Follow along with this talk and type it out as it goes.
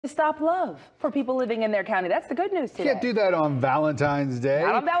To stop love for people living in their county. That's the good news today. Can't do that on Valentine's Day.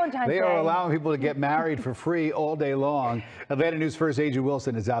 Not on Valentine's Day. They are allowing people to get married for free all day long. Atlanta News First Asia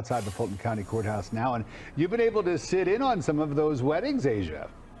Wilson is outside the Fulton County Courthouse now, and you've been able to sit in on some of those weddings,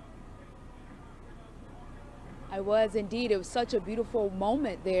 Asia. I was indeed. It was such a beautiful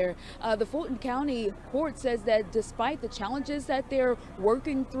moment there. The Fulton County Court says that despite the challenges that they're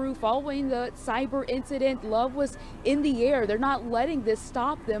working through following the cyber incident, love was in the air. They're not letting this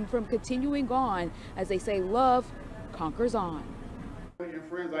stop them from continuing on. As they say, love conquers on. And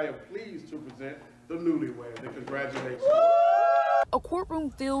friends, I am pleased to present the newlyweds and congratulations. A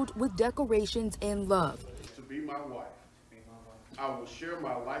courtroom filled with decorations and love. To be my wife. I will share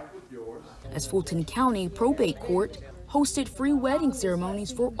my life with yours. As Fulton County Probate Court hosted free wedding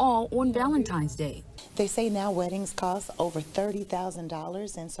ceremonies for all on Valentine's Day. They say now weddings cost over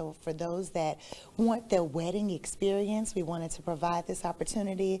 $30,000, and so for those that want their wedding experience, we wanted to provide this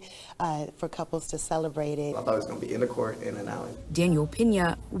opportunity for couples to celebrate it. I thought it was going to be in the court in an alley. Daniel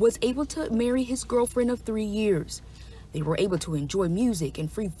Pena was able to marry his girlfriend of 3 years. They were able to enjoy music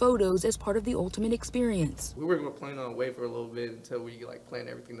and free photos as part of the ultimate experience. We were going to plan on wait for a little bit until we plan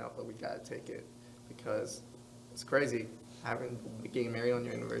everything out, but we got to take it because it's crazy getting married on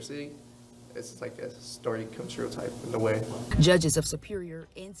your anniversary. It's like a story come true type in a way. Judges of Superior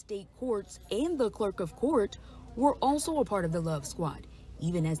and State Courts and the Clerk of Court were also a part of the Love Squad,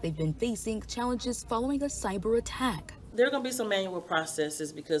 even as they've been facing challenges following a cyber attack. There are going to be some manual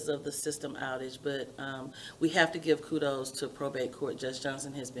processes because of the system outage, but we have to give kudos to Probate Court. Judge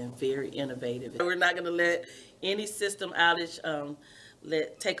Johnson has been very innovative. We're not going to let any system outage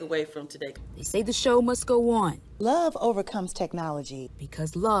take away from today. They say the show must go on. Love overcomes technology.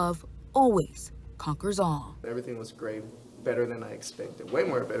 Because love always conquers all. Everything was great, better than I expected, way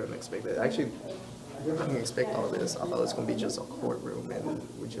more better than I expected. Actually, I didn't expect all of this. I thought it was going to be just a courtroom, and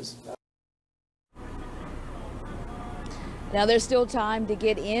we just... Now there's still time to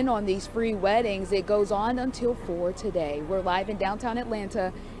get in on these free weddings. It goes on until 4 today. We're live in downtown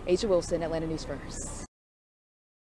Atlanta. Asia Wilson, Atlanta News First.